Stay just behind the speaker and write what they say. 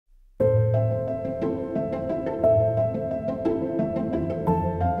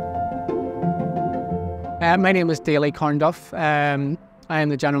My name is Daly Carnduff. I am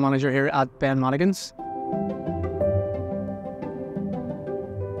the General Manager here at Ben Madigans.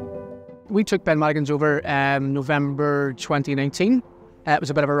 We took Ben Madigans over November 2019. It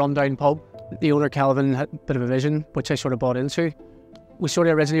was a bit of a rundown pub. The owner, Kelvin, had a bit of a vision, which I sort of bought into. We sort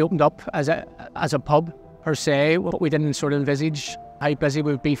of originally opened up as a pub, per se, but we didn't sort of envisage how busy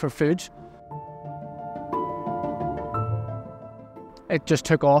we would be for food. It just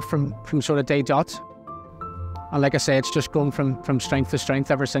took off from sort of day dot. And like I say, it's just grown from strength to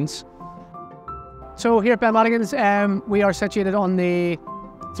strength ever since. So here at Ben Madigans, we are situated on the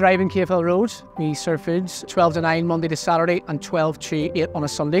thriving Cavehill Road. We serve foods 12 to 9 Monday to Saturday and 12 to 8 on a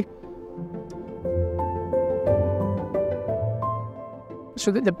Sunday.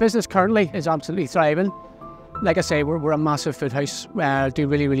 So the business currently is absolutely thriving. Like I say, we're a massive food house. Do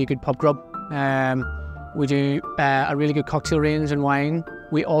really good pub grub. We do a really good cocktail range and wine.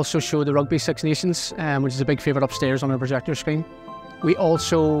 We also show the Rugby Six Nations, which is a big favourite upstairs on our projector screen. We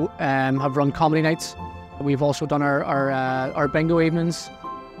also have run comedy nights. We've also done our bingo evenings.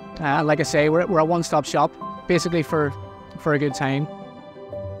 And like I say, we're a one-stop shop, basically for a good time.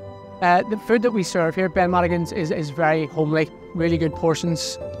 The food that we serve here at Ben Madigans is very homely, really good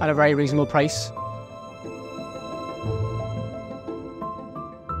portions at a very reasonable price.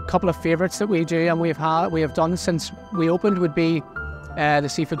 Couple of favourites that we do and we have done since we opened would be the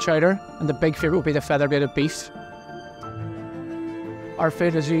seafood chowder, and the big favourite would be the feather-baited beef. Our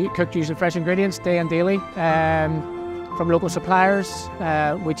food is cooked using fresh ingredients day and daily from local suppliers.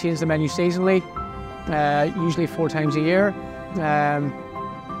 We change the menu seasonally, usually 4 times a year.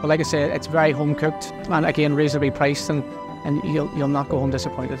 But like I say, it's very home cooked and again reasonably priced, and you'll not go home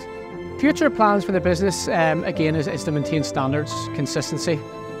disappointed. Future plans for the business again is to maintain standards, consistency.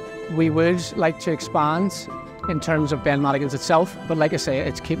 We would like to expand in terms of Ben Madigans itself, but like I say,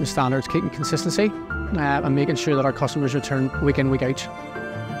 it's keeping standards, keeping consistency, and making sure that our customers return week in, week out.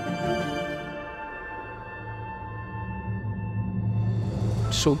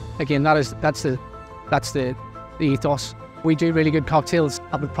 So again, that's the ethos. We do really good cocktails.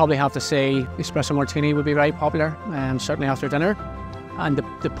 I would probably have to say espresso martini would be very popular, certainly after dinner, and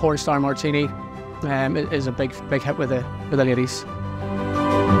the porn star martini is a big hit with the ladies.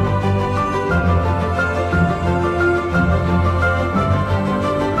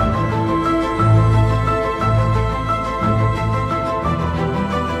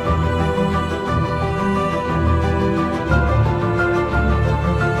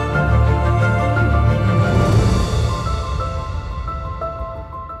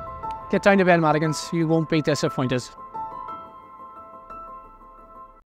 Get down to Ben Madigans, you won't be disappointed.